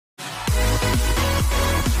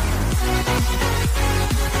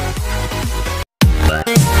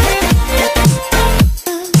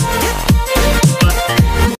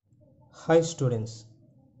Hi students,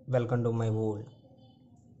 welcome to my world.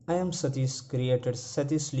 I am Satish, created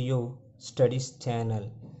Satish Leo Studies channel.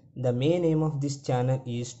 The main aim of this channel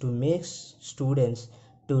is to make students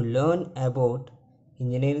to learn about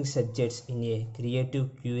engineering subjects in a creative,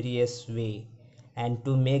 curious way and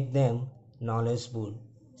to make them knowledgeable.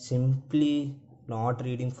 Simply not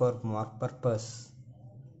reading for mark purpose.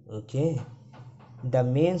 Okay. The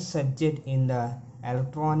main subject in the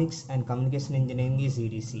electronics and communication engineering is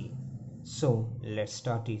EDC. So let's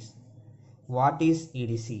start this. What is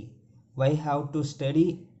EDC? Why have to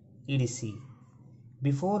study EDC?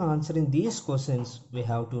 Before answering these questions, we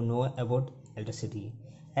have to know about electricity.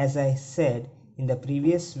 As I said in the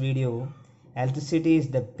previous video, electricity is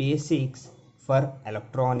the basics for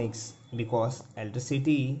electronics because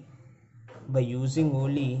electricity, by using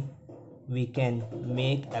only, we can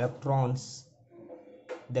make electrons,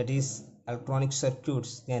 that is electronic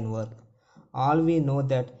circuits, can work. All we know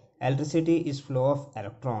that electricity is flow of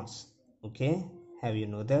electrons. Okay, have you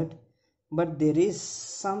know that? But there is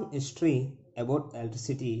some history about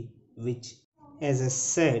electricity, which, as I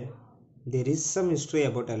said, there is some history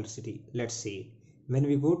about electricity. Let's see. When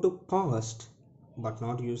we go to past, but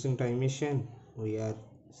not using time machine, we are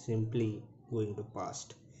simply going to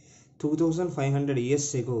past. 2500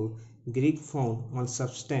 years ago, Greek found one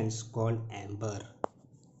substance called amber.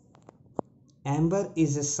 Amber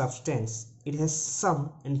is a substance. It has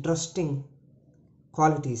some interesting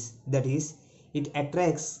qualities, that is, it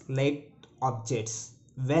attracts light objects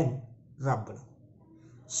when rubbed.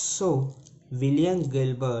 So, William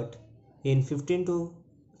Gilbert in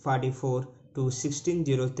 1544 to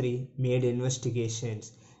 1603 made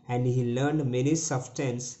investigations and he learned many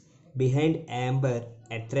substances behind amber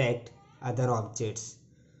attract other objects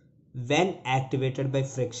when activated by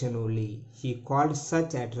friction only. He called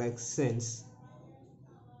such attractions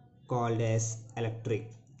called as electric.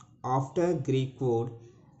 After Greek word,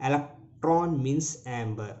 electron means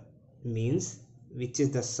amber, means which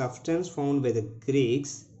is the substance found by the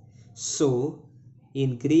Greeks. So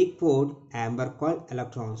in Greek word, amber called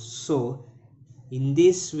electrons. So in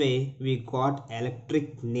this way we got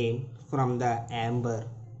electric name from the amber.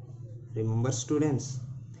 Remember students?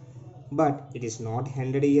 But it is not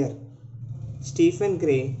ended here. Stephen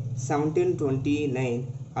Gray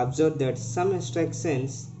 1729 observed that some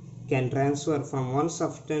instructions can transfer from one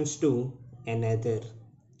substance to another.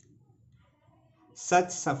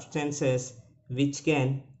 Such substances which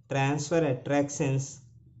can transfer attractions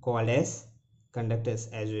called as conductors.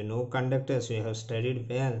 As we know, conductors we have studied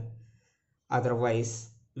well.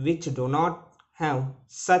 Otherwise, which do not have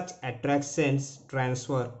such attractions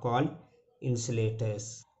transfer called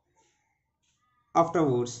insulators.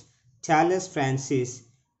 Afterwards, Charles Francis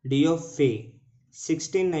Diophant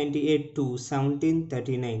 1698 to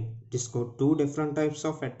 1739 discovered two different types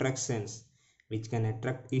of attractions which can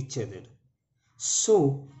attract each other.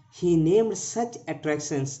 So he named such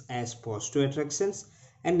attractions as positive attractions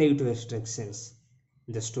and negative attractions.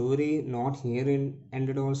 The story not here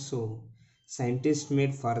ended also. Scientists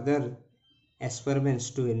made further experiments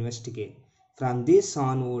to investigate. From this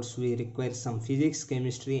onwards, we require some physics,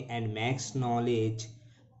 chemistry, and maths knowledge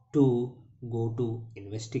to go to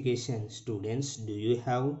investigation. Students, do you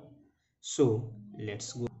have? So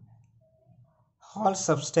let's go. All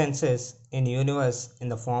substances in universe in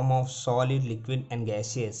the form of solid, liquid, and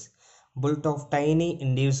gaseous, built of tiny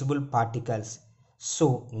indivisible particles.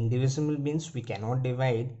 So indivisible means we cannot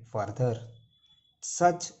divide further.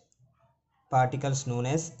 Such particles known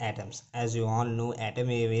as atoms. As you all know atom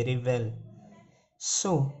very well.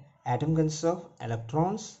 So atom consists of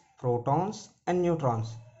electrons, protons, and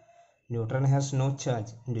neutrons. Neutron has no charge.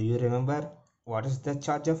 Do you remember what is the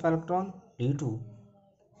charge of electron? D2.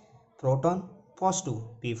 Proton,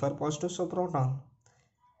 positive. P for positive, so proton.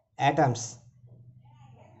 Atoms.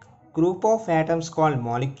 Group of atoms called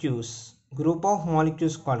molecules. Group of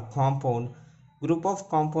molecules called compound. Group of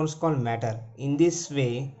compounds called matter. In this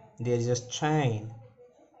way, there is a chain.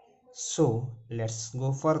 So let's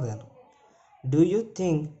go further. Do you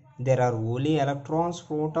think there are only electrons,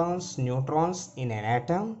 protons, neutrons in an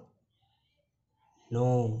atom?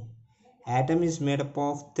 No. Atom is made up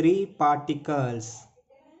of three particles.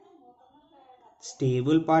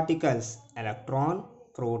 Stable particles, electron,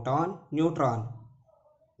 proton, neutron.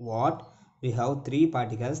 What? We have three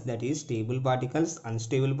particles, that is stable particles,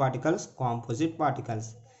 unstable particles, composite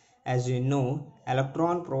particles. As you know,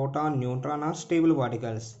 electron, proton, neutron are stable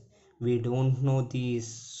particles. We don't know these,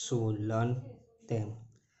 so learn them.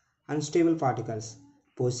 Unstable particles: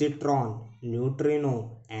 positron,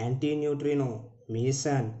 neutrino, antineutrino,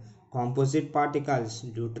 meson. Composite particles: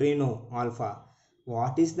 deuterino, alpha.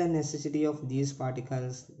 What is the necessity of these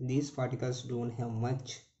particles? These particles don't have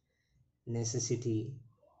much necessity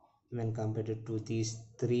when compared to these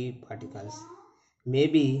three particles.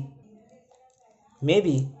 Maybe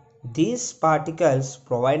these particles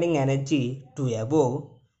providing energy to above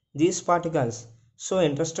these particles. So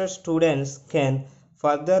interested students can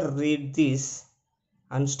further read these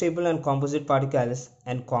unstable and composite particles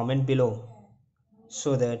and comment below,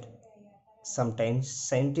 so that sometimes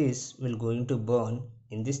scientists will going to burn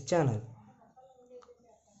in this channel.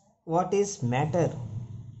 What is matter?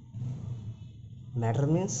 Matter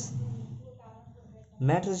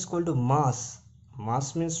is equal to mass.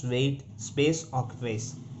 Mass means weight, space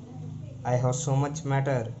occupies. I have so much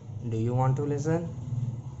matter. Do you want to listen?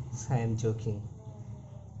 I am joking.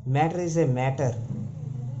 Matter is a matter.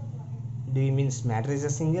 Do you mean matter is a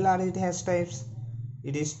single or it has types?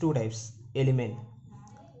 It is two types: element,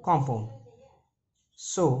 compound.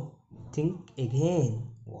 So think again.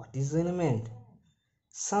 What is element?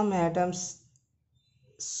 Some atoms,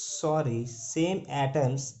 same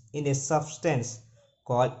atoms in a substance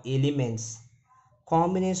called elements.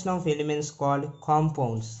 Combination of elements called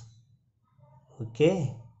compounds.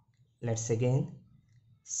 Okay, let's again.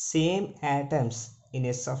 Same atoms in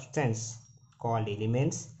a substance called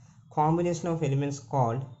elements. Combination of elements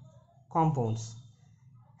called compounds.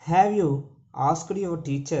 Have you asked your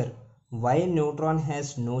teacher why a neutron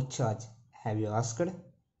has no charge? Have you asked?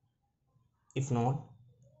 If not,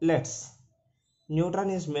 let's. Neutron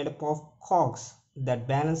is made up of quarks that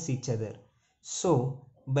balance each other. So,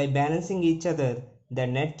 by balancing each other, the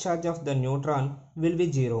net charge of the neutron will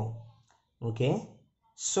be 0. Okay?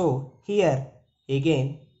 So, here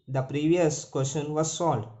again the previous question was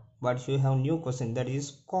solved, but you have new question, that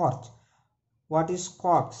is quark. What is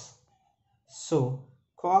quarks? So,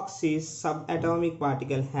 quarks is subatomic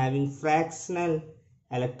particle having fractional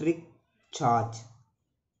electric charge.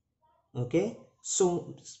 Okay,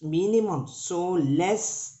 so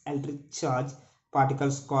less electric charge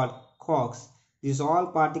particles called quarks. These all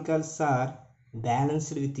particles are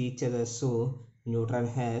balanced with each other, so neutron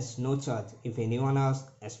has no charge. If anyone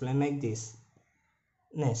asks, explain like this.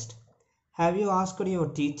 Next, have you asked your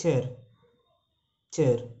teacher,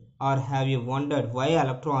 or have you wondered why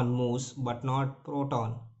electron moves but not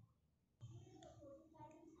proton?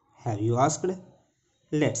 Have you asked?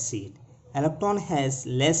 Let's see it. Electron has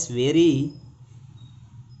very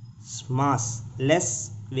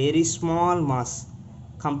small mass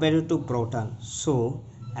compared to proton. So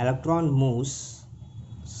electron moves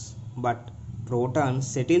but proton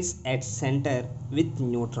settles at center with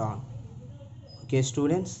neutron. Okay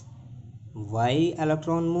students, why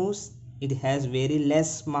electron moves? It has very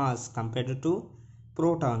less mass compared to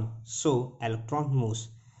proton, so electron moves.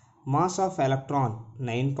 Mass of electron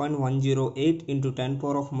 9.108 into 10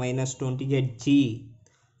 power of minus 28 G,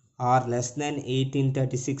 or less than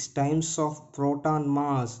 1836 times of proton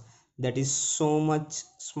mass. That is so much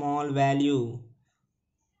small value,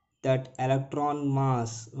 that electron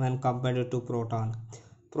mass when compared to proton.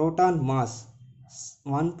 Proton mass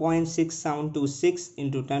 1.6726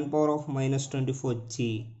 into 10 power of minus 24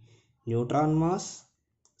 G. Neutron mass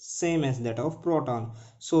same as that of proton.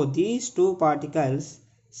 So these two particles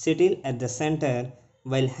settle at the center.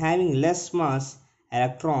 While having less mass,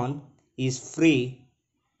 electron is free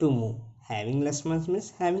to move. Having less mass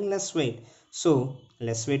means having less weight. So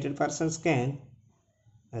less weighted persons can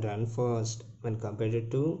run fast when compared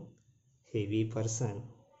to heavy person.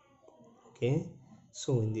 Okay,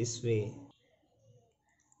 so in this way.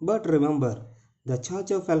 But remember, the charge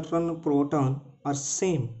of electron and proton are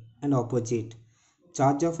same and opposite.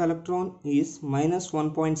 Charge of electron is minus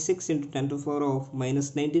 1.6 into 10 to the power of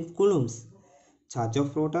minus 19 coulombs. Charge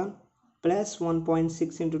of proton plus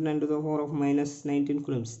 1.6 into 10 to the power of minus 19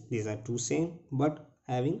 coulombs. These are two same but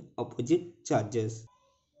having opposite charges.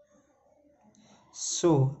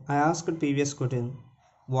 So I asked previous question,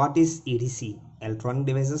 what is EDC? Electronic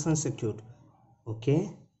devices and circuit.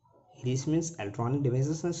 Okay, EDC means electronic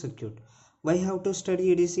devices and circuit. Why have to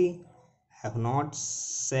study EDC? I have not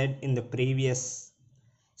said in the previous.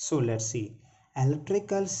 So let's see.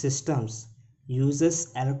 Electrical systems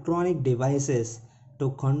uses electronic devices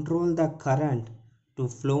to control the current to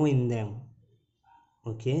flow in them.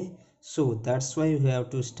 Okay, so that's why we have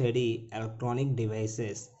to study electronic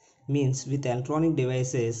devices. Means with electronic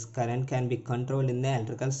devices current can be controlled in the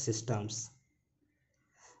electrical systems.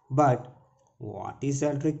 But what is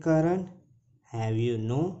electric current? Have you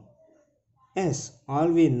know? Yes, all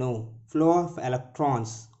we know, flow of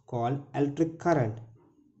electrons called electric current.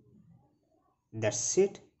 That's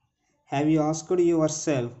it. Have you asked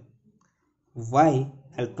yourself why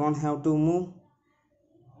electron have to move?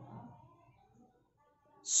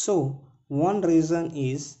 So one reason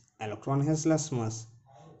is electron has less mass.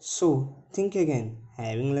 So think again,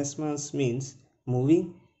 having less mass means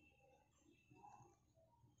moving?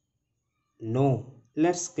 No,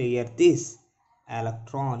 let's clear this.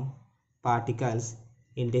 Electron particles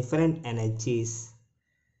in different energies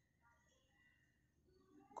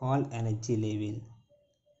called energy level.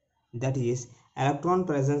 That is, electron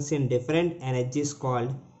presence in different energies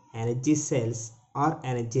called energy cells or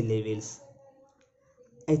energy levels.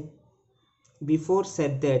 I before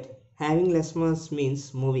said that having less mass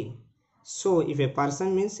means moving. So if a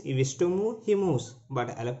person means he wishes to move, he moves.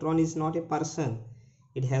 But electron is not a person.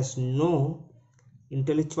 It has no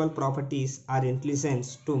intellectual properties or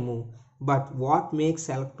intelligence to move. But what makes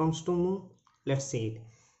electrons to move? Let's see it.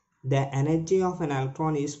 The energy of an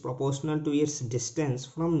electron is proportional to its distance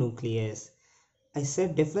from nucleus. I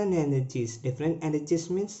said different energies. Different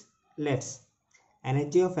energies means let's.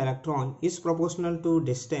 Energy of electron is proportional to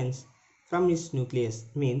distance from its nucleus.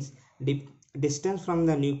 Means distance from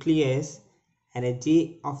the nucleus,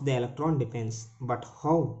 energy of the electron depends. But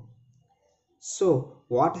how? So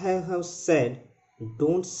what I have said,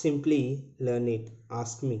 don't simply learn it.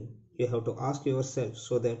 Ask me. You have to ask yourself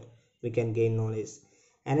so that we can gain knowledge.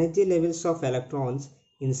 Energy levels of electrons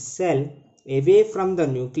in cell away from the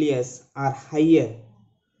nucleus are higher.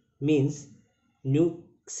 Means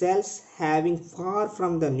cells having far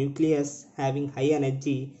from the nucleus having high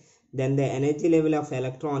energy than the energy level of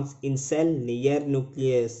electrons in cell near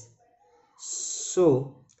nucleus.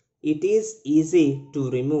 So it is easy to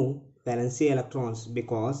remove valence electrons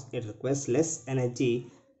because it requires less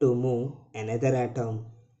energy to move another atom.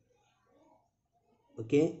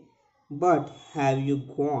 Okay, but have you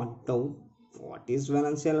got out what is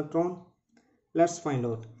valence electron? Let's find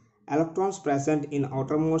out. Electrons present in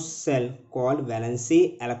outermost cell called valence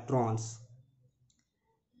electrons.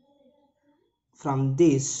 From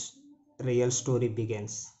this, real story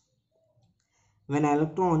begins. When an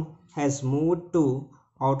electron has moved to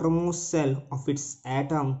outermost cell of its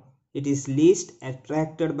atom, it is least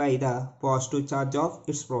attracted by the positive charge of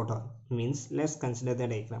its proton. Means, let's consider the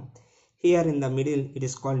diagram. Here in the middle, it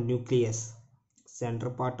is called nucleus, center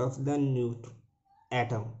part of the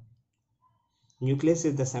atom. Nucleus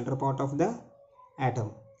is the center part of the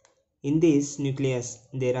atom. In this nucleus,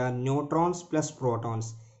 there are neutrons plus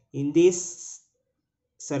protons. In this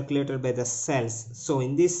circulated by the cells. So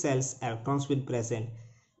in these cells, electrons will present.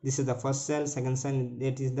 This is the first cell, second cell,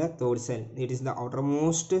 that is the third cell. It is the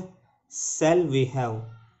outermost cell we have.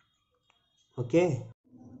 Okay.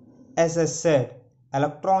 As I said,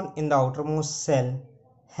 electron in the outermost cell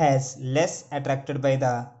has less attracted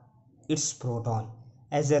by its proton.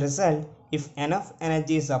 As a result, if enough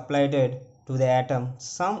energy is applied to the atom,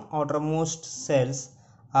 some outermost cells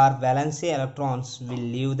or valence electrons will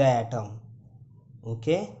leave the atom.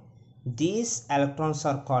 Okay, these electrons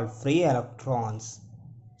are called free electrons.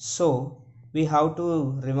 So we have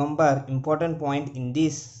to remember important point in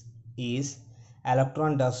this is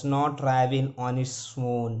electron does not travel on its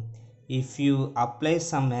own. If you apply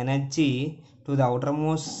some energy to the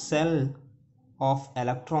outermost cell of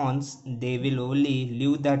electrons, they will only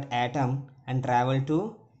leave that atom and travel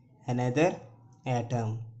to another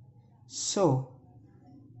atom. So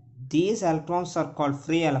these electrons are called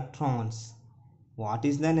free electrons. What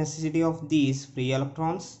is the necessity of these free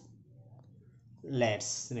electrons?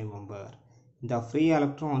 Let's remember. The free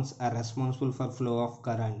electrons are responsible for flow of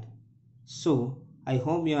current. So, I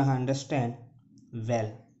hope you understand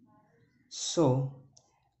well. So,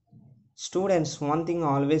 students, one thing I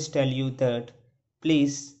always tell you that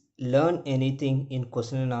please learn anything in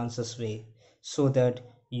question and answers way so that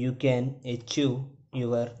you can achieve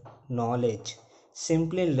your knowledge.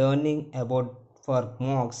 Simply learning about for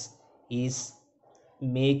mocks is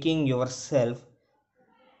making yourself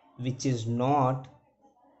which is not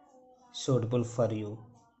suitable for you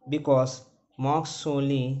because marks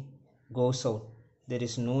only goes out, there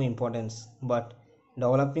is no importance, but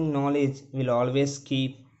developing knowledge will always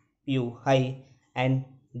keep you high, and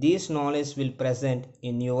this knowledge will present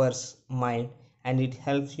in your mind and it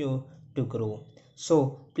helps you to grow.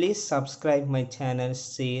 So please subscribe my channel,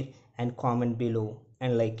 share and comment below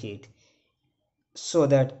and like it so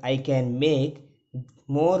that I can make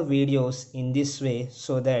more videos in this way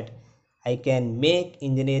so that I can make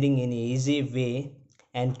engineering in an easy way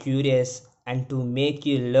and curious and to make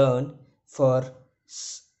you learn for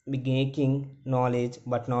making knowledge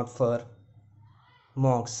but not for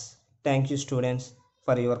marks. Thank you students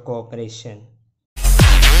for your cooperation.